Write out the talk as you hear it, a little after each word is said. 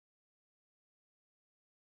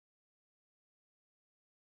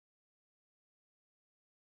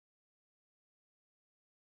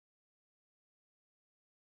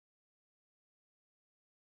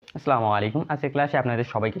আসসালামু আলাইকুম। আজকের ক্লাসে আপনাদের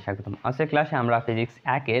সবাইকে স্বাগতম। আজকের ক্লাসে আমরা ফিজিক্স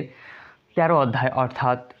 1-এর 13 অধ্যায়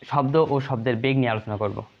অর্থাৎ শব্দ ও শব্দের বেগ নিয়ে আলোচনা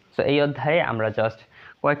করব। সো এই অধ্যায়ে আমরা জাস্ট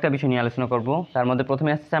কয়েকটা বিষয় নিয়ে আলোচনা করব। তার মধ্যে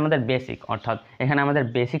প্রথমে আসছে আমাদের বেসিক, অর্থাৎ এখানে আমাদের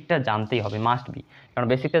বেসিকটা জানতেই হবে, মাস্ট বি। কারণ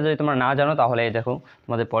বেসিকটা যদি তোমরা না জানো তাহলে দেখো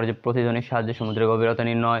তোমাদের পরে যে প্রতিধ্বনির সাহায্যে সমুদ্রের গভীরতা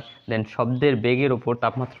নির্ণয়, দেন শব্দের বেগের উপর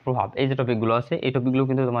তাপমাত্রার প্রভাব, এই যে টপিকগুলো আছে এই টপিকগুলো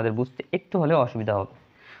কিন্তু তোমাদের বুঝতে একটু হলেও অসুবিধা হবে।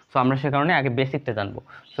 সো আমরা সে কারণে আগে বেসিকটা জানবো।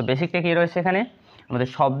 সো বেসিকটা কী রয়েছে এখানে, আমাদের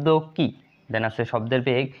শব্দ কি, দেন আছে শব্দের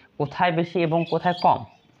বেগ কোথায় বেশি এবং কোথায় কম,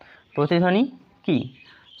 প্রতিধ্বনি কি,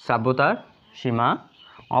 শ্রাব্যতার সীমা,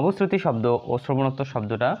 অবশ্রুতি শব্দ ও শ্রবণোত্তর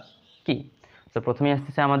শব্দটা কি। তো প্রথমেই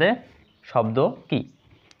আসতেছে আমাদের শব্দ কি।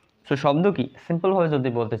 সো শব্দ কি সিম্পলভাবে যদি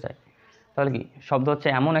বলতে চাই তাহলে কি, শব্দ হচ্ছে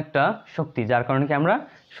এমন একটা শক্তি যার কারণে কি আমরা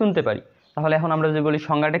শুনতে পারি। তাহলে এখন আমরা যদি বলি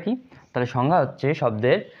সংজ্ঞাটা কি, তাহলে সংজ্ঞা হচ্ছে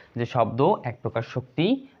শব্দের যে শব্দ এক প্রকার শক্তি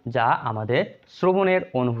যা আমাদের শ্রবণের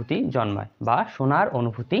অনুভূতি জন্মায় বা শোনার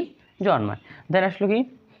অনুভূতি জন্মায়। দেন আসলে কি,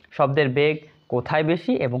 শব্দের বেগ কোথায়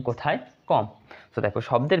বেশি এবং কোথায় কম। তো দেখো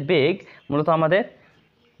শব্দের বেগ মূলত আমাদের,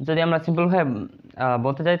 যদি আমরা সিম্পলভাবে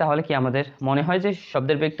বলতে যাই তাহলে কি আমাদের মনে হয় যে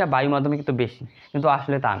শব্দের বেগটা বায়ু মাধ্যমে কিন্তু বেশি, কিন্তু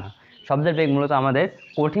আসলে তা না। শব্দের বেগ মূলত আমাদের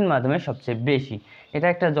কঠিন মাধ্যমে সবচেয়ে বেশি। এটা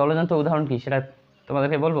একটা জলযন্ত্র উদাহরণ কি সেটা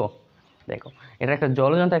তোমাদেরকে বলবো। দেখো এটা একটা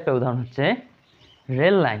জলযন্ত্র, একটা উদাহরণ হচ্ছে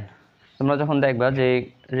রেল লাইন। তোমরা যখন দেখবা যে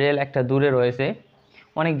রেল একটা দূরে রয়েছে,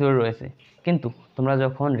 অনেক দূরে রয়েছে, কিন্তু তোমরা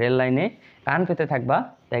যখন রেল লাইনে কান পেতে থাকবা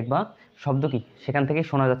দেখবা শব্দ কি সেখান থেকে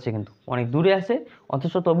শোনা যাচ্ছে, কিন্তু অনেক দূরে আছে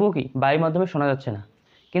অথচ তবুও কি বায়ুর মাধ্যমে শোনা যাচ্ছে না।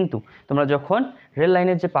 কিন্তু তোমরা যখন রেল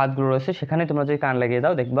লাইনের যে পাতগুলো রয়েছে সেখানে তোমরা যদি কান লাগিয়ে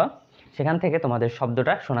দাও দেখবা সেখান থেকে তোমাদের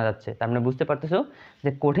শব্দটা শোনা যাচ্ছে। তার মানে বুঝতে পারতেছো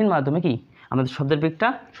যে কঠিন মাধ্যমে কি আমাদের শব্দের বেগটা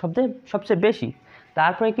সবচেয়ে বেশি।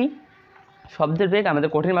 তারপরে কি, শব্দের বেগ আমাদের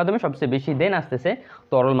কঠিন মাধ্যমে সবচেয়ে বেশি, দেন আসতেছে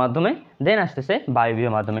তরল মাধ্যমে, দেন আসতেছে বায়বীয়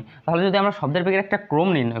মাধ্যমে। তাহলে যদি আমরা শব্দের বেগের একটা ক্রম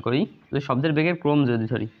নির্ণয় করি, যদি শব্দের বেগের ক্রম যদি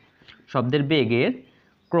ধরি, শব্দের বেগের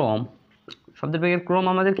ক্রম, শব্দের বেগের ক্রম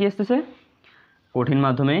আমাদের কি আসতেছে, কঠিন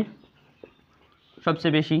মাধ্যমে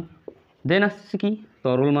সবচেয়ে বেশি, দেন আসতেছে কি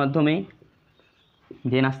তরল মাধ্যমে,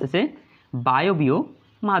 দেন আসতেছে বায়বীয়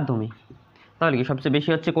মাধ্যমে। তাহলে কি সবচেয়ে বেশি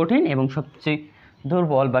হচ্ছে কঠিন এবং সবচেয়ে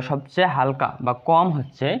দুর্বল বা সবচেয়ে হালকা বা কম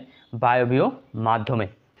হচ্ছে বায়বীয় মাধ্যমে।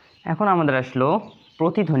 এখন আমাদের আসলো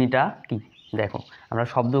প্রতিধ্বনিটা কি। দেখো আমরা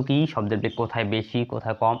শব্দ কি, শব্দের বেগ কোথায় বেশি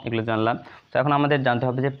কোথায় কম এগুলো জানলাম। তো এখন আমাদের জানতে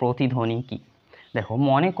হবে যে প্রতিধ্বনি কি। দেখো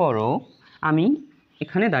মনে করো আমি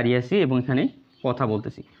এখানে দাঁড়িয়ে আছি এবং এখানে কথা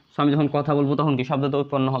বলতেছি। সো আমি যখন কথা বলবো তখন কি শব্দটা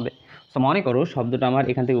উৎপন্ন হবে। সো মনে করো শব্দটা আমার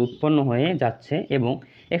এখান থেকে উৎপন্ন হয়ে যাচ্ছে এবং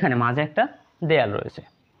এখানে মাঝে একটা দেয়াল রয়েছে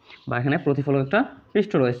বা এখানে প্রতিফলক একটা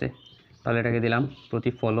পৃষ্ঠ রয়েছে। তাহলে এটাকে দিলাম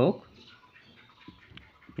প্রতিফলক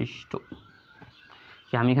পৃষ্ঠ।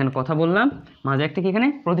 যে আমি এখানে কথা বললাম, মাঝে একটা কি এখানে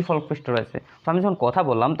প্রতিফলক পৃষ্ঠ রয়েছে। তো আমি যখন কথা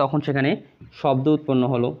বললাম তখন সেখানে শব্দ উৎপন্ন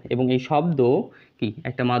হলো এবং এই শব্দ কি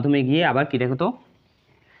একটা মাধ্যমে গিয়ে আবার কি দেখো তো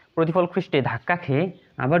প্রতিফলক পৃষ্ঠে ধাক্কা খেয়ে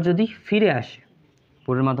আবার যদি ফিরে আসে,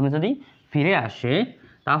 পুরের মাধ্যমে যদি ফিরে আসে,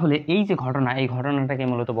 তাহলে এই যে ঘটনা, এই ঘটনাটাকে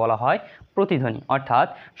মূলত বলা হয় প্রতিধ্বনি। অর্থাৎ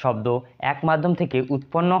শব্দ এক মাধ্যম থেকে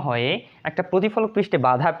উৎপন্ন হয়ে একটা প্রতিফলক পৃষ্ঠে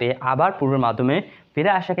বাধা পেয়ে আবার পূর্বের মাধ্যমে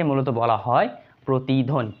ফিরে আসাকে মূলত বলা হয়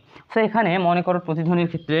প্রতিধ্বনি। তো এখানে মনে করো প্রতিধ্বনির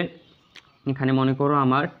ক্ষেত্রে, এখানে মনে করো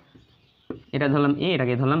আমার এটা ধরলাম এ,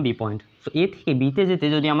 এটাকে ধরলাম বি পয়েন্ট। তো এ থেকে বিতে যেতে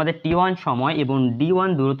যদি আমাদের T1 সময় এবং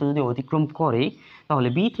D1 দূরত্ব যদি অতিক্রম করে, তাহলে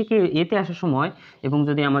বি থেকে এতে আসার সময় এবং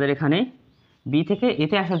যদি আমাদের এখানে বি থেকে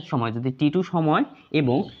এতে আসার সময় যদি T2 সময়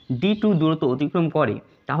এবং D2 দূরত্ব অতিক্রম করে,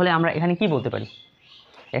 তাহলে আমরা এখানে কি বলতে পারি,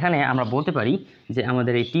 এখানে আমরা বলতে পারি যে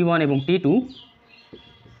আমাদের এই T1 এবং T2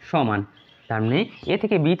 সমান। তার মানে এ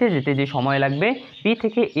থেকে বিতে যেতে যে সময় লাগবে বি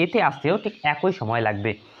থেকে এতে আসতেও ঠিক একই সময়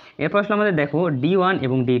লাগবে। এরপর আসলে আমাদের দেখো D1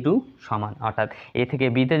 এবং D2 সমান, অর্থাৎ এ থেকে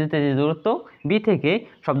বিতে যেতে যে দূরত্ব, বি থেকে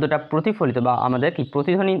শব্দটা প্রতিফলিত বা আমাদের কি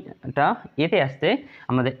প্রতিধ্বনিটা এতে আসতে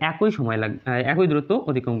আমাদের একই সময় লাগবে, একই দূরত্ব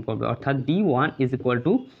অতিক্রম করবে, অর্থাৎ D1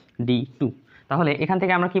 = D2। তাহলে এখান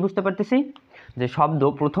থেকে আমরা কি বুঝতে পারতেছি যে শব্দ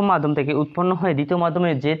প্রথম মাধ্যম থেকে উৎপন্ন হয়ে দ্বিতীয়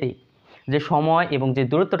মাধ্যমে যেতে যে সময় এবং যে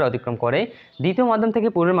দূরত্বটা অতিক্রম করে, দ্বিতীয় মাধ্যম থেকে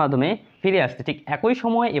পূর্বের মাধ্যমে ফিরে আসতে ঠিক একই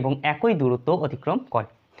সময় এবং একই দূরত্ব অতিক্রম করে।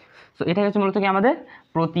 সো এটাই হচ্ছে মূলত কি আমাদের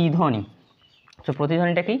প্রতিধ্বনি। সো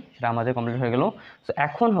প্রতিধ্বনিটা কি সেটা আমাদের কমপ্লিট হয়ে গেল। সো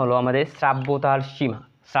এখন হলো আমাদের শ্রাব্যতার সীমা।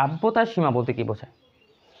 শ্রাব্যতার সীমা বলতে কি বোঝায়,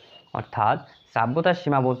 অর্থাৎ শ্রাব্যতার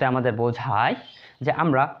সীমা বলতে আমাদের বোঝায় যে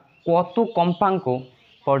আমরা কত কম্পাঙ্ক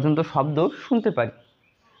পর্যন্ত শব্দ শুনতে পারি।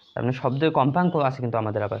 তার মানে শব্দের কম্পাঙ্ক আছে কিন্তু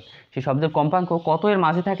আমাদের, আবার সেই শব্দের কম্পাঙ্ক কত এর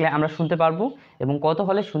মাঝে থাকলে আমরা শুনতে পারবো এবং কত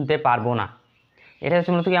হলে শুনতে পারবো না। এটা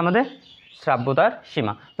হচ্ছে মূলত কি আমাদের শ্রাব্যতার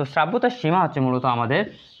সীমা। তো শ্রাব্যতার সীমা হচ্ছে মূলত আমাদের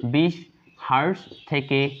 20 হার্টজ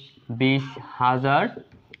থেকে 20,000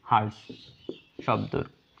 হার্টজ শব্দ,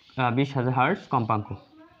 20,000 হার্টজ কম্পাঙ্ক।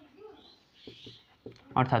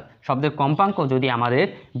 অর্থাৎ শব্দের কম্পাঙ্ক যদি আমাদের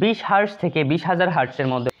 20 হার্টজ থেকে 20,000 হার্টজের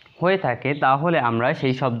মধ্যে হয়ে থাকে তাহলে আমরা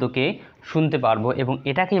সেই শব্দকে শুনতে পারবো এবং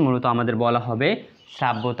এটাকেই মূলত আমাদের বলা হবে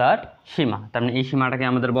শ্রাব্যতার সীমা। তার মানে এই সীমাটাকে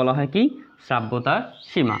আমাদের বলা হয় কি শ্রাব্যতার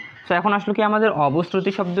সীমা। তো এখন আসলে কি আমাদের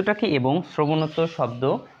অবশ্রুতি শব্দটা কি এবং শ্রবণোত্তর শব্দ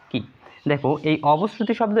কি? দেখো এই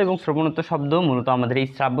অবশ্রুতি শব্দ এবং শ্রবণোত্তর শব্দ মূলত আমাদের এই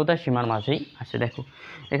শ্রাব্যতার সীমার মাঝেই আছে। দেখো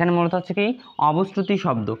এখানে মূলত হচ্ছে কি অবশ্রুতি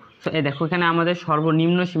শব্দ। তো এই দেখো এখানে আমাদের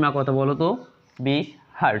সর্বনিম্ন সীমা কত বলো তো 20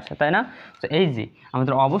 হার্টজ, তাই না? তো এই যে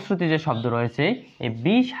আমাদের অবশ্রুতি যে শব্দ রয়েছে এই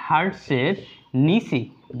 20 হার্টজের নিচে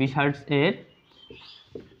 20 হার্টজের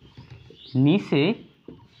নিচে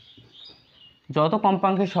যত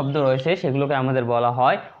কম্পাঙ্কের শব্দ রয়েছে সেগুলোকে আমাদের বলা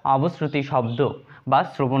হয় অবশ্রুতি শব্দ বা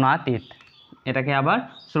শ্রবণাতীত। এটাকে আবার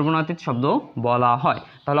শ্রবণাতীত শব্দ বলা হয়।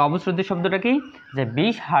 তাহলে অবশ্রুতি শব্দটা কি? যে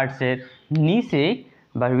 20 হার্টজের নিচে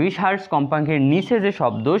বা 20 হার্টজ কম্পাঙ্কের নিচে যে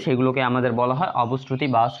শব্দ সেগুলোকে আমাদের বলা হয় অবশ্রুতি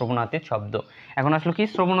বা শ্রবণাতীত শব্দ। এখন আসলে কি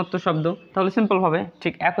শ্রবণোত্তর শব্দ? তাহলে সিম্পলভাবে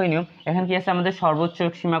ঠিক একই নিয়ম। এখানে কি আছে আমাদের সর্বোচ্চ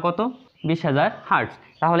সীমা কত 20,000 হার্টজ।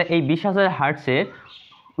 তাহলে এই 20,000 হার্টজের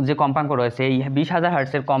যে কম্পাঙ্ক রয়েছে এই 20,000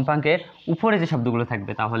 হার্টজের কম্পাঙ্কের উপরে যে শব্দগুলো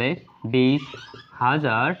থাকবে তাহলে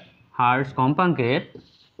 20,000 হার্টজ কম্পাঙ্কের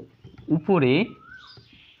উপরে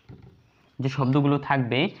যে শব্দগুলো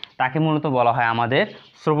থাকবে তাকে মূলত বলা হয় আমাদের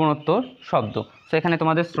শ্রবণোত্তর শব্দ। তো এখানে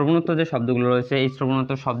তোমাদের শ্রবণোত্তর যে শব্দগুলো রয়েছে এই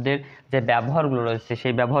শ্রবণোত্তর শব্দের যে ব্যবহারগুলো রয়েছে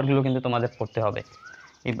সেই ব্যবহারগুলো কিন্তু তোমাদের পড়তে হবে।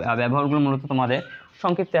 এই ব্যবহারগুলো মূলত তোমাদের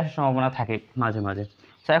সংক্ষিপ্তে আসার সম্ভাবনা থাকে মাঝে মাঝে।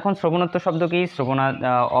 তো এখন শ্রবণোত্তর শব্দ কি,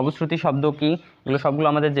 অবশ্রুতি শব্দ কি, এগুলো সবগুলো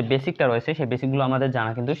আমাদের যে বেসিকটা রয়েছে সেই বেসিকগুলো আমাদের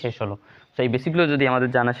জানা কিন্তু শেষ হলো। তো এই বেসিকগুলো যদি আমাদের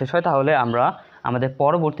জানা শেষ হয় তাহলে আমরা আমাদের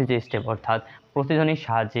পরবর্তী যে স্টেপ অর্থাৎ প্রতিধ্বনির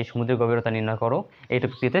সাহায্যে সমুদ্রের গভীরতা নির্ণয় করো এই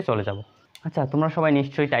টপিকটিতে চলে যাব। আচ্ছা তোমরা সবাই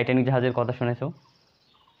নিশ্চয়ই টাইটানিক জাহাজের কথা শুনেছো,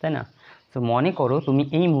 তাই না? তো মনে করো তুমি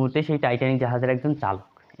এই মুহূর্তে সেই টাইটানিক জাহাজের একজন চালক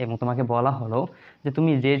এবং তোমাকে বলা হলো যে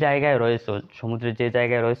তুমি যে জায়গায় রয়েছো, সমুদ্রের যে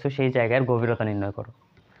জায়গায় রয়েছো সেই জায়গার গভীরতা নির্ণয় করো।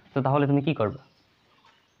 তো তাহলে তুমি কি করবে?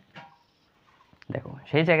 দেখো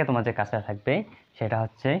সেই জায়গায় তোমার যে কাজটা থাকবে সেটা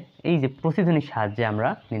হচ্ছে এই যে প্রতিধ্বনির সাহায্যে আমরা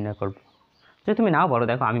নির্ণয় করব। যদি তুমি নাও বলো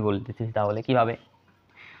দেখো আমি বলে দিচ্ছি তাহলে কীভাবে।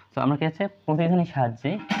 তো আমরা কি আছে প্রতিধ্বনির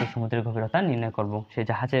সাহায্যে এই সমুদ্রের গভীরতা নির্ণয় করব সেই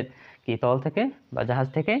জাহাজের কি তল থেকে বা জাহাজ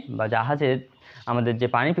থেকে বা জাহাজের আমাদের যে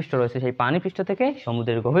পানিপৃষ্ঠ রয়েছে সেই পানিপৃষ্ঠ থেকে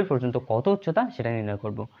সমুদ্রের গভীর পর্যন্ত কত উচ্চতা সেটা নির্ণয়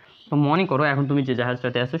করব। তো মনে করো এখন তুমি যে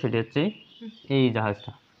জাহাজটাতে আছো সেটি হচ্ছে এই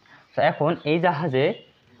জাহাজটা। তো এখন এই জাহাজে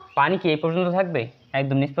পানি কি এই পর্যন্ত থাকবে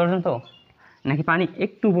একদম নিচ পর্যন্ত, নাকি পানি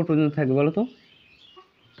একটু উপর পর্যন্ত থাকবে বলো তো?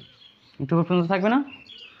 একটু উপর পর্যন্ত থাকবে না?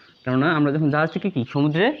 কেননা আমরা যখন জাহাজটাকে কি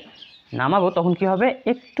সমুদ্রে নামাবো তখন কি হবে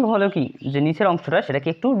একটু হলেও কি যে নিচের অংশটা সেটা কি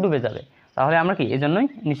একটু ডুবে যাবে। তাহলে আমরা কি এজন্যই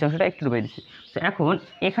নিচের অংশটা একটু ডুবে দিচ্ছি। তো এখন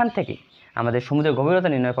এখান থেকে আমাদের সমুদ্রের গভীরতা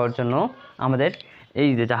নির্ণয় করার জন্য আমাদের এই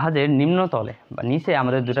যে জাহাজের নিম্নতলে বা নিচে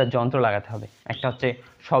আমাদের দুটো যন্ত্র লাগাতে হবে। একটা হচ্ছে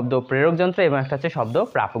শব্দ প্রেরক যন্ত্র এবং একটা হচ্ছে শব্দ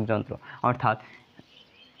প্রাপক যন্ত্র। অর্থাৎ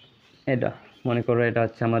এটা মনে করো এটা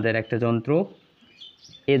হচ্ছে আমাদের একটা যন্ত্র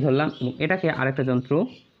এ ধরলাম এবং এটাকে আরেকটা যন্ত্র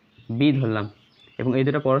বি ধরলাম এবং এই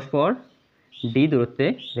দুটো পরস্পর ডি দূরত্বে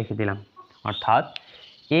রেখে দিলাম। অর্থাৎ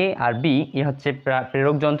এ আর বি এ হচ্ছে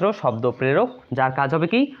প্রেরক যন্ত্র শব্দ প্রেরক, যার কাজ হবে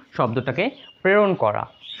কি শব্দটাকে প্রেরণ করা,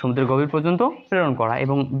 সমুদ্রের গভীর পর্যন্ত প্রেরণ করা।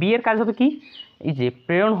 এবং বি এর কাজ হবে কি এই যে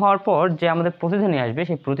প্রেরণ হওয়ার পর যে আমাদের প্রতিধ্বনি আসবে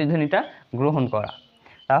সেই প্রতিধ্বনিটা গ্রহণ করা।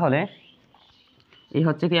 তাহলে এই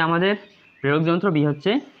হচ্ছে কি আমাদের প্রেরক যন্ত্র, বি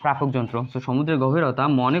হচ্ছে প্রাপক যন্ত্র। তো সমুদ্রের গভীরতা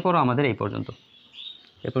মনে করো আমাদের এই পর্যন্ত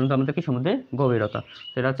আমাদের কি সমুদ্রের গভীরতা,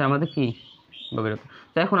 সেটা হচ্ছে আমাদের কি গভীরতা।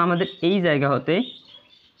 তো এখন আমাদের এই জায়গা হতে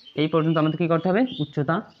এই পর্যন্ত আমাদের কী করতে হবে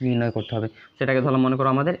উচ্চতা নির্ণয় করতে হবে। সেটাকে ধরলাম মনে করো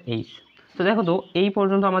আমাদের এইচ। তো দেখো তো এই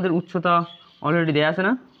পর্যন্ত আমাদের উচ্চতা অলরেডি দেওয়া আছে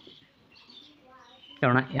না?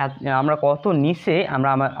 কেননা আমরা কত নিচে আমরা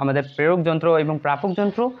আমাদের প্রেরক যন্ত্র এবং প্রাপক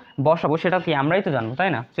যন্ত্র বসাবো সেটা কি আমরাই তো জানবো, তাই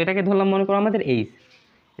না? তো এটাকে ধরলাম মনে করো আমাদের এইচ,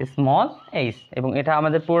 স্মল এইচ, এবং এটা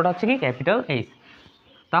আমাদের পুরোটা হচ্ছে কি ক্যাপিটাল এইচ।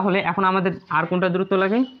 তাহলে এখন আমাদের আর কোনটা দূরত্ব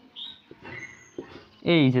লাগে?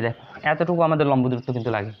 এই যে দেখো এতটুকু আমাদের লম্ব দূরত্ব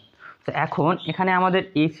কিন্তু লাগে। তো এখন এখানে আমাদের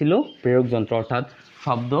এ ছিল প্রেরক যন্ত্র, অর্থাৎ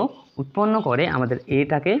শব্দ উৎপন্ন করে আমাদের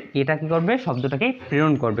এটা কী করবে শব্দটাকে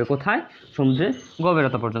প্রেরণ করবে কোথায় সমুদ্রের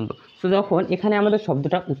গভীরতা পর্যন্ত। তো যখন এখানে আমাদের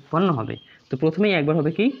শব্দটা উৎপন্ন হবে তো প্রথমেই একবার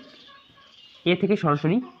হবে কি এ থেকে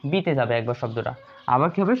সরাসরি বিতে যাবে একবার শব্দটা, আবার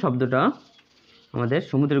কী হবে শব্দটা আমাদের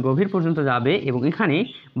সমুদ্রের গভীর পর্যন্ত যাবে এবং এখানে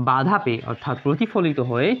বাধা পেয়ে অর্থাৎ প্রতিফলিত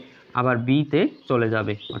হয়ে আবার বিতে চলে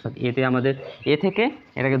যাবে। অর্থাৎ এতে আমাদের এ থেকে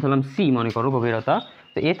এটাকে ধরলাম সি মনে করো গভীরতা,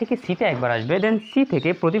 তো এ থেকে সিতে একবার আসবে, দেন সি থেকে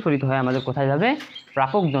প্রতিফলিত হয়ে আমাদের কোথায় যাবে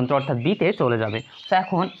প্রাপক যন্ত্র অর্থাৎ বিতে চলে যাবে। তো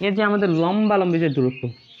এখন এর যে আমাদের লম্বালম্বি যে দূরত্ব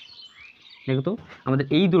দেখো তো আমাদের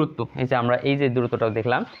এই দূরত্ব এই যে আমরা এই যে দূরত্বটাও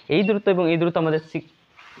দেখলাম এই দূরত্ব এবং এই দূরত্ব আমাদের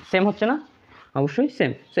সেম হচ্ছে না? অবশ্যই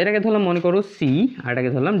সেম। তো এটাকে ধরলাম মনে করো সি আর এটাকে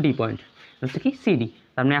ধরলাম ডি পয়েন্ট হচ্ছে কি সিডি।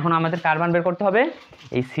 তার মানে এখন আমাদের কার মান বের করতে হবে,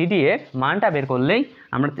 এই সিডি এর মানটা বের করলেই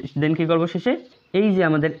আমরা দেন কী করবো শেষে, এই যে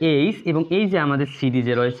আমাদের এইচ এবং এই যে আমাদের সিডি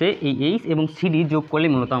যে রয়েছে, এই এইচ এবং সিডি যোগ করলে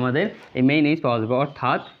মূলত আমাদের এই মেইন এইচ পাওয়া যাবে।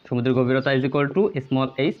 অর্থাৎ সমুদ্রের গভীরতা is equal to small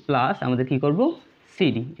H plus আমাদের কী করবো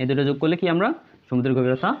সিডি, এই দুটো যোগ করলে কি আমরা সমুদ্রের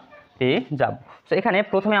গভীরতা পেয়ে যাব। তো এখানে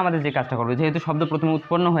প্রথমে আমাদের যে কাজটা করবো, যেহেতু শব্দ প্রথমে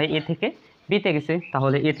উৎপন্ন হয়ে এ থেকে বিতে গেছে,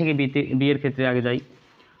 তাহলে এ থেকে বি এর ক্ষেত্রে আগে যাই।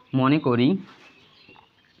 মনে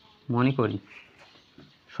করি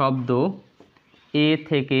শব্দ এ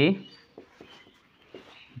থেকে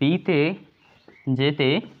বিতে যেতে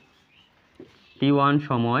t1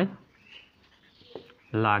 সময়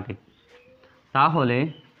লাগে, তাহলে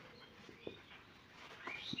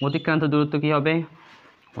অতিক্রান্ত দূরত্ব কি হবে,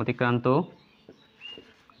 অতিক্রান্ত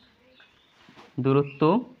দূরত্ব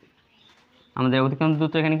আমাদের অতিক্রান্ত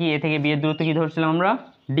দূরত্ব এখানে কি, এ থেকে বি এর দূরত্ব কি ধরছিলাম আমরা,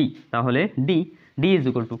 ডি, তাহলে ডি ইজ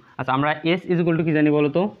ইকুয়াল টু, আচ্ছা আমরা এস ইজ ইকুয়াল টু কি জানি বলো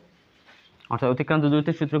তো, অর্থাৎ অতিক্রান্ত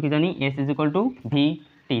দূরত্বের সূত্র কি জানি, S is equal to V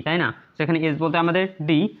T, তাই না। সেখানে এস বলতে আমাদের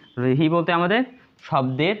ডি, ভি বলতে আমাদের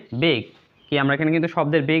শব্দের বেগ, কি আমরা এখানে কিন্তু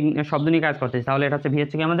শব্দের বেগ শব্দ নিয়ে কাজ করতেছি, তাহলে এটা হচ্ছে ভি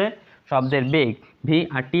হচ্ছে কি আমাদের শব্দের বেগ, ভি,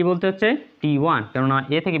 আর টি বলতে হচ্ছে t1, কেননা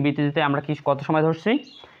এ থেকে বিতে যেতে আমরা কি কত সময় ধরছি,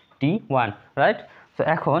 t1, রাইট। তো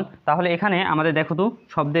এখন তাহলে এখানে আমাদের দেখো তো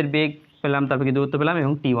শব্দের বেগ পেলাম, তারপর কি দূরত্ব পেলাম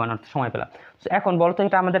এবং t1 অর্থাৎ সময় পেলাম। তো এখন বলো তো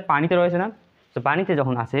এটা আমাদের পানিতে রয়েছে না, তো পানিতে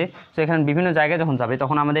যখন আসে, তো এখানে বিভিন্ন জায়গায় যখন যাবে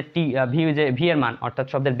তখন আমাদের ভি এর মান অর্থাৎ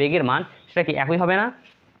শব্দের বেগের মান সেটা কি একই হবে না,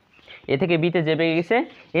 এ থেকে বিতে যে বেগে গেছে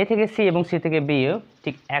এ থেকে সি এবং সি থেকে বিও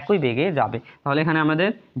ঠিক একই বেগে যাবে। তাহলে এখানে আমাদের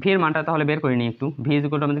ভি এর মানটা তাহলে বের করে নিই একটু, ভি ইজ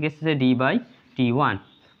ইকুয়াল টু আমাদের এসেছে ডি বাই t1,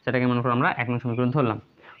 সেটাকে মনে করো আমরা 1 নং সমীকরণ ধরলাম।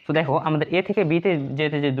 তো দেখো আমাদের এ থেকে বিতে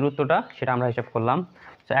যেতে যে দূরত্বটা সেটা আমরা হিসাব করলাম।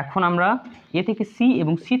 তো এখন আমরা এ থেকে সি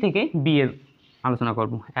এবং সি থেকে বি এর আলোচনা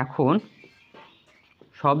করব। এখন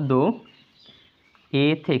শব্দ এ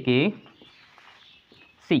থেকে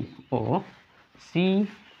সি ও সি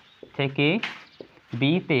থেকে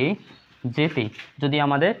বিতে যেতে যদি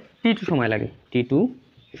আমাদের t2 সময় লাগে, t2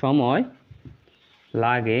 সময়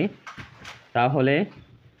লাগে, তাহলে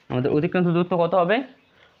আমাদের অতিক্রান্ত দূরত্ব কত হবে,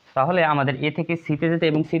 তাহলে আমাদের এ থেকে সিতে যেতে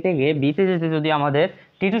এবং সি থেকে বিতে যেতে যদি আমাদের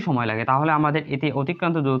t2 সময় লাগে, তাহলে আমাদের এতে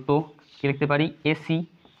অতিক্রান্ত দূরত্ব কি লিখতে পারি, এসি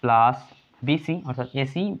প্লাস বিসি, অর্থাৎ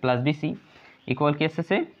এসি প্লাস বিসি ইকুয়াল কি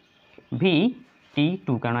এসেছে ভি t2,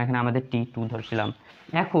 কারণ এখানে আমাদের t2 ধরছিলাম।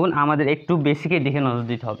 এখন আমাদের একটু বেসিকের দিকে নজর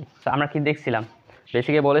দিতে হবে। তো আমরা কি দেখছিলাম,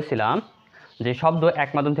 বেসিকে বলেছিলাম যে শব্দ এক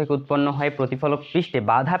মাধ্যম থেকে উৎপন্ন হয় প্রতিফলক পৃষ্ঠে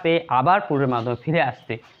বাধা পেয়ে আবার পূর্বের মাধ্যমে ফিরে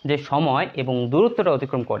আসতে যে সময় এবং দূরত্বটা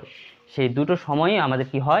অতিক্রম করে, সেই দুটো সময়ই আমাদের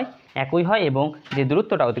কি হয়, একই হয়, এবং যে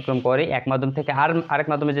দূরত্বটা অতিক্রম করে এক মাধ্যম থেকে আরেক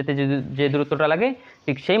মাধ্যমে যেতে যে দূরত্বটা লাগে,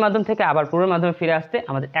 ঠিক সেই মাধ্যম থেকে আবার পূর্বের মাধ্যমে ফিরে আসতে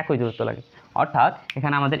আমাদের একই দূরত্ব লাগে। অর্থাৎ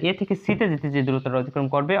এখানে আমাদের এ থেকে সিতে যেতে যে দূরত্বটা অতিক্রম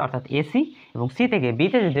করবে অর্থাৎ এসি, এবং সি থেকে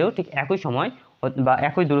বিতে যেতেও ঠিক একই সময় বা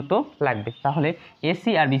একই দূরত্ব লাগবে, তাহলে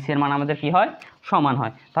এসি আর বিসি এর মান আমাদের কি হয়, সমান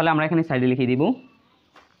হয়। তাহলে আমরা এখানে সাইডে লিখে দিব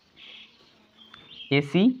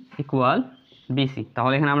এসি ইকুয়াল বিসি,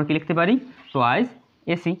 তাহলে এখানে আমরা কি লিখতে পারি, টোয়াইস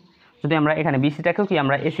এসি। যদি আমরা এখানে বিসিটাকেও কি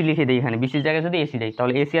আমরা এসি লিখে দিই, এখানে বিসির জায়গায় যদি এসি দিই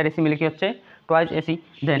তাহলে এসি আর এসি মিলে কি হচ্ছে টোয়াইস এসি।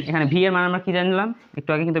 দেন এখানে ভি এর মান আমরা কি জানলাম, একটু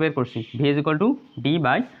আগে কিন্তু বের করছি, V is equal to D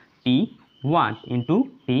by t1 into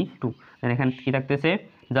t2। দেন এখানে কি থাকতেছে,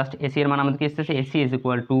 জাস্ট এসি এর মান আমাদের কি আসতেছে, AC is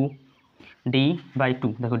equal to D by 2,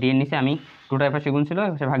 দেখো ডি এর নিচে আমি 2টা এপাশে গুণ ছিল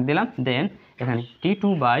এপাশে ভাগ দিলাম, দেন এখানে t2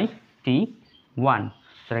 বাই t1,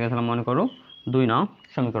 সেটাকে তাহলে মনে করো 2 নং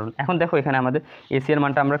সমীকরণ। এখন দেখো এখানে আমাদের এসি এর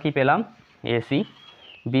মানটা আমরা কি পেলাম, এসি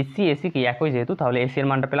বিসি এসি কি একই যেহেতু, তাহলে এসি এর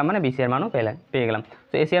মানটা পেলাম মানে বিসি এর মানও পেয়ে গেলাম।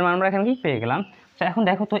 তো এসি এর মান আমরা এখানে কি পেয়ে গেলাম। তো এখন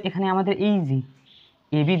দেখো তো এখানে আমাদের এই যে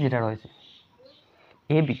এবি যেটা রয়েছে,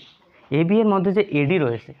 এবি এর মধ্যে যে এডি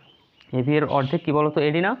রয়েছে, এবি এর অর্ধেক কি বলতো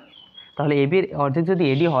এডি না, তাহলে এবি এর অর্ধেক যদি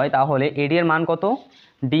এডি হয় তাহলে এডি এর মান কত,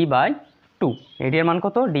 ডি বাই 2, এডি এর মান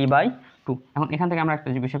কত, ডি বাই 2। এখন এখান থেকে আমরা একটা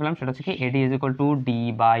যে বিষয় পেলাম সেটা হচ্ছে কি এডি is equal to D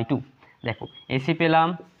by 2। দেখো এসি পেলাম,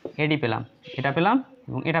 এডি পেলাম, এটা পেলাম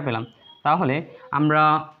এবং এটা পেলাম, তাহলে আমরা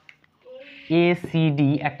এসিডি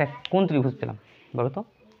একটা কোন ত্রিভুজ পেলাম বলো তো,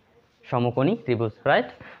 সমকোণী ত্রিভুজ, রাইট।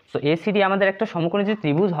 সো এসিডি আমাদের একটা সমকোণী যে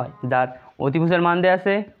ত্রিভুজ হয় যার অতিভুজের মান দেওয়া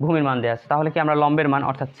আছে, ভূমির মান দেওয়া আছে, তাহলে কি আমরা লম্বের মান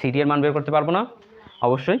অর্থাৎ সিডি এর মান বের করতে পারবো না,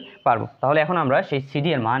 অবশ্যই পারবো। তাহলে এখন আমরা সেই সিডি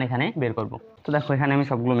এর মান এখানে বের করব। তো দেখো এখানে আমি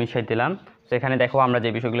সবগুলো মিশিয়ে দিলাম। তো এখানে দেখো আমরা যে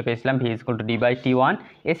বিষয়গুলো পেয়েছিলাম, V is equal to D by t1,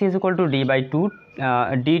 AC is equal to D by 2,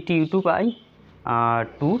 D t2 by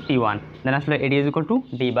 2t1, দেন আসলে এডি is equal to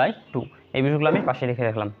D by 2, এই বিষয়গুলো আমি পাশে রেখে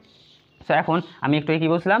রাখলাম। সো এখন আমি একটু কি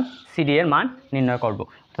বলছিলাম, সিডি এর মান নির্ণয় করব,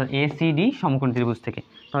 অর্থাৎ এসিডি সমকোণী ত্রিভুজ থেকে।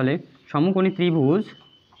 তাহলে সমকোণী ত্রিভুজ,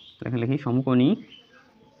 লিখি সমকোণী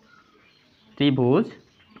ত্রিভুজ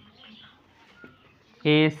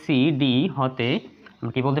এসিডি হতে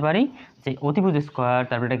আমরা কি বলতে পারি, যে অতিভুজ স্কোয়ার,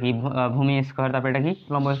 তারপর এটা কি ভূমি স্কোয়ার, তারপর এটা কি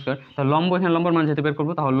লম্ব স্কোয়ার। তো লম্ব, এখানে লম্বর মান যেহেতু বের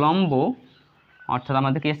করবো, তাহলে লম্ব অর্থাৎ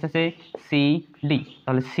আমাদের কি আসতেছে সিডি।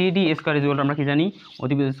 তাহলে CD square is equal to আমরা কি জানি,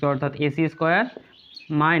 অতিভুজ স্কোয়ার অর্থাৎ এসি স্কোয়ার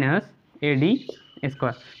মাইনাস এডি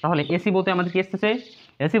স্কোয়ার। তাহলে এসি বলতে আমাদের কি আসতেছে,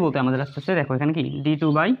 এসি বলতে আমাদের আসতেছে দেখো এখানে কি d2/,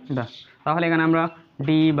 তাহলে এখানে আমরা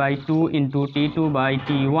d/2 ইন্টু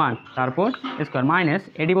t2/t1 তারপর স্কোয়ার মাইনাস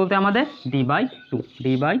এডি বলতে আমাদের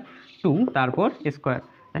d/2 তারপর স্কোয়ার।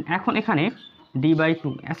 দেন এখন এখানে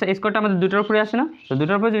d/2, আচ্ছা স্কোয়ারটা আমাদের দুটোর উপরে আসে না, তো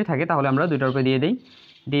দুটোর উপরে যদি থাকে তাহলে আমরা দুটোর উপরে দিয়ে দিই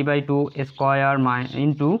d/2 square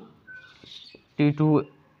into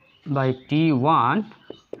t2/t1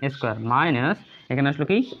 square minus এখানে আসলো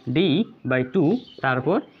কি d/2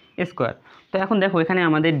 তারপর স্কোয়ার। তো এখন দেখো এখানে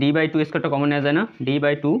আমাদের d/2 স্কোয়ারটা কমন নেওয়া যায় না,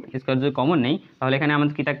 d/2 স্কোয়ার যদি কমন নেই তাহলে এখানে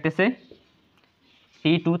আমাদের কি থাকতেছে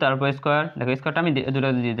t2 তারপর স্কোয়ার, দেখো স্কোয়ারটা আমি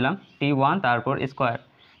দুটাতে দিয়ে দিলাম, t1 তারপর স্কোয়ার,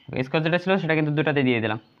 স্কোয়ার যেটা ছিল সেটা কিন্তু দুটাতে দিয়ে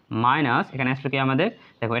দিলাম মাইনাস এখানে আসলো কি আমাদের,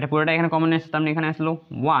 দেখো এটা পুরোটা এখানে কমন নিয়ে আসছে, তার মানে এখানে আসলো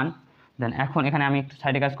 1। দেন এখন এখানে আমি একটু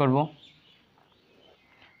সাইডে কাজ করব,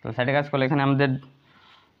 তো সাইডে কাজ করলে এখানে আমাদের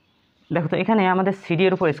দেখো, তো এখানে আমাদের সিডি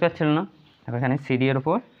এর উপর স্কোয়ার ছিল না, দেখো এখানে সিডি এর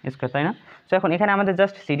উপর স্কোয়ার, তাই না। তো এখন এখানে আমাদের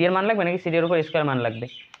জাস্ট সিডি এর মান লাগবে নাকি সিডি এর উপর স্কোয়ার মান লাগবে,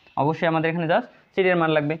 অবশ্যই আমাদের এখানে জাস্ট সিডি এর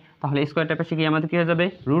মান লাগবে। তাহলে স্কোয়ারটা পেশে কি আমাদের কী হয়ে যাবে,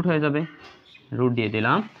 রুট হয়ে যাবে, রুট দিয়ে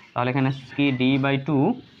দিলাম। তাহলে এখানে কি d/2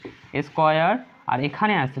 স্কোয়ার, আর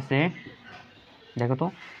এখানে আসতেছে দেখো তো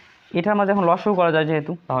এটার মাঝে এখন লসও করা যায়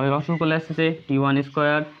যেহেতু, তাহলে লসও করলে আসতেছে t1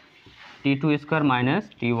 square t2 square minus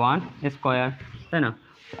t1 square, তাই না।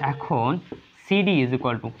 এখন সিডি ইজ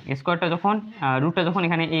ইকুয়াল টু স্কোয়ারটা যখন রুটটা যখন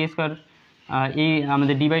এখানে এ স্কোয়ার এই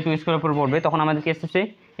আমাদের d/2 স্কোয়ার উপর পড়বে তখন আমাদের কি আসতেছে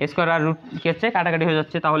স্কোয়ার আর রুট কি হচ্ছে কাটাকাটি হয়ে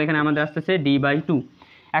যাচ্ছে, তাহলে এখানে আমাদের আসতেছে d/2।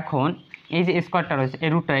 এখন এই যে স্কোয়ারটা রয়েছে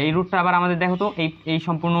এই রুটটা আবার আমাদের দেখো তো এই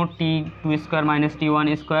সম্পূর্ণ t2 square minus t1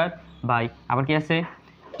 square by আবার কি আছে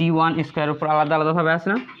t1 স্কোয়ারের উপর আলাদা আলাদাভাবে আছে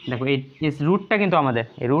না, দেখো এই রুটটা কিন্তু আমাদের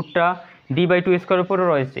এই রুটটা d/2 স্কোয়ারের উপরও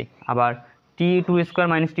রয়েছে, আবার t2 স্কোয়ার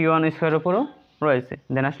মাইনাস t1 স্কোয়ারের উপরও রয়েছে,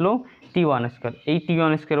 দেন আসলো t1 স্কোয়ার, এই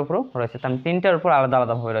t1 স্কোয়ারের উপরও রয়েছে, তার তিনটার উপর আলাদা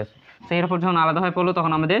আলাদাভাবে রয়েছে। তো এর উপর যখন আলাদাভাবে পড়লো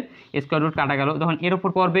তখন আমাদের স্কোয়ার রুট কাটা গেল, যখন এর উপর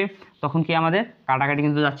পড়বে তখন কি আমাদের কাটাকাটি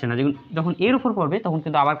কিন্তু যাচ্ছে না, যখন এর উপর পড়বে তখন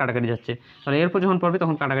কিন্তু আবার কাটাকাটি যাচ্ছে, তাহলে এর উপর যখন পড়বে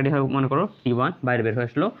তখন কাটাকাটি হয়, মনে করো t1 বাইরে বের হয়ে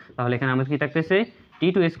আসলো, তাহলে এখানে আমাদের কি থাকতেছে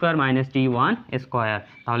t2 square minus t1 square.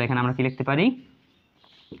 তাহলে এখানে আমরা কি লিখতে পারি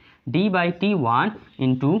d/t1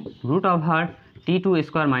 into root over t2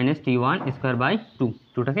 square minus t1 square by 2,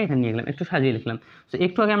 2টাকে এখানে নিয়ে গেলাম, একটু সাজিয়ে লিখলাম। তো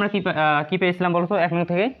একটু আগে আমরা কি পেয়েছিলাম বলতো এক নং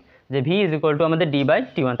থেকে, যে v ইজ ইকুয়াল টু আমাদের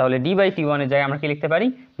d/t1, তাহলে d/t1 এর জায়গায় আমরা কি লিখতে পারি,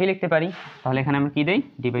 v লিখতে পারি। তাহলে এখানে আমরা কি দেই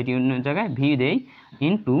d/t1 এর জায়গায় v দেই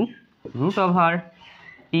into root over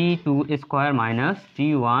t2 square minus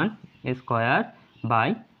t1 square by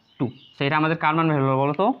 2। সেটা আমাদের কার মান বের হলো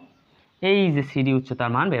বলো তো, এই যে সিডি উচ্চতার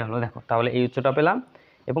মান বের হলো, দেখো তাহলে এই উচ্চতা পেলাম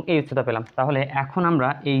এবং এই উচ্চতা পেলাম। তাহলে এখন আমরা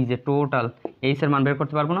এই যে টোটাল এইচের মান বের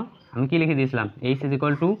করতে পারবো না, আমি কি লিখে দিয়েছিলাম H is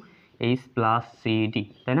equal to H plus CD,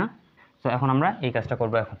 তাই না। তো এখন আমরা এই কাজটা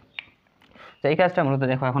করবো এখন, তো এই কাজটা মূলত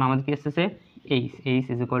দেখো এখন আমাদের কি আসতেছে H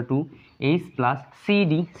is equal to H plus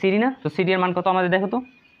CD না, তো সিডি এর মান কত আমাদের দেখো তো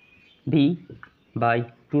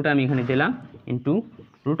v/2টা আমি এখানে দিলাম into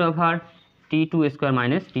root over t2 square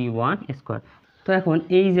minus t1 square. তো এখন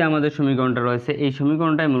এই যে আমাদের সমীকরণটা রয়েছে এই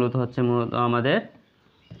সমীকরণটাই মূলত আমাদের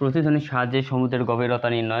প্রতিধ্বনির সাহায্যে সমুদ্রের গভীরতা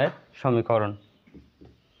নির্ণয়ের সমীকরণ।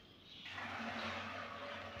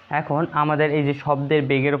 এখন আমাদের এই যে শব্দের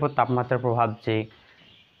বেগের উপর তাপমাত্রার প্রভাব যে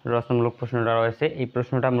রচনামূলক প্রশ্নটা রয়েছে এই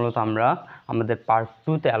প্রশ্নটা মূলত আমরা আমাদের পার্ট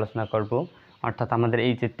 2তে আলোচনা করব, অর্থাৎ আমাদের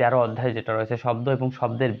এই যে 13 অধ্যায় যেটা রয়েছে শব্দ এবং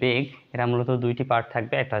শব্দের বেগ, এটা মূলত দুইটি পার্ট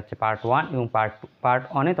থাকবে, একটা হচ্ছে পার্ট 1 এবং পার্ট 2। পার্ট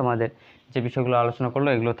 1-এ তোমাদের যে বিষয়গুলো আলোচনা করলো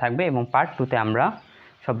এগুলো থাকবে এবং পার্ট 2তে আমরা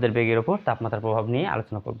শব্দের বেগের উপর তাপমাত্রার প্রভাব নিয়ে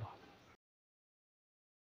আলোচনা করব।